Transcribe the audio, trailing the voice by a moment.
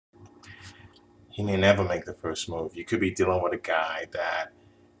he may never make the first move. You could be dealing with a guy that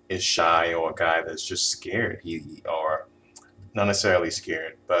is shy, or a guy that's just scared. Or not necessarily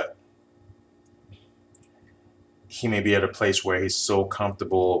scared, but he may be at a place where he's so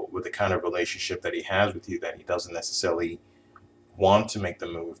comfortable with the kind of relationship that he has with you that he doesn't necessarily want to make the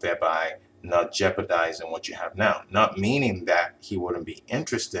move, thereby not jeopardizing what you have now. Not meaning that he wouldn't be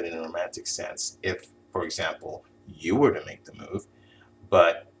interested in a romantic sense if, for example, you were to make the move,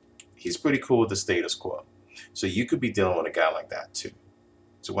 but he's pretty cool with the status quo. So you could be dealing with a guy like that too.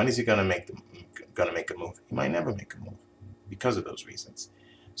 So when is he gonna make a move? He might never make a move because of those reasons.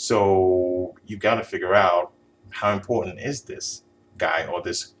 So you've got to figure out, how important is this guy or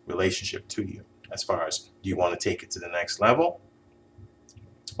this relationship to you? As far as, do you want to take it to the next level,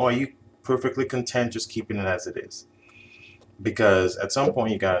 or are you perfectly content just keeping it as it is? Because at some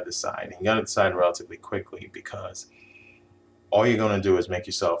point you got to decide, and you got to decide relatively quickly, because all you're going to do is make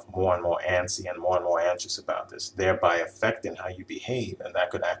yourself more and more antsy and more anxious about this, thereby affecting how you behave, and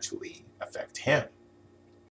that could actually affect him.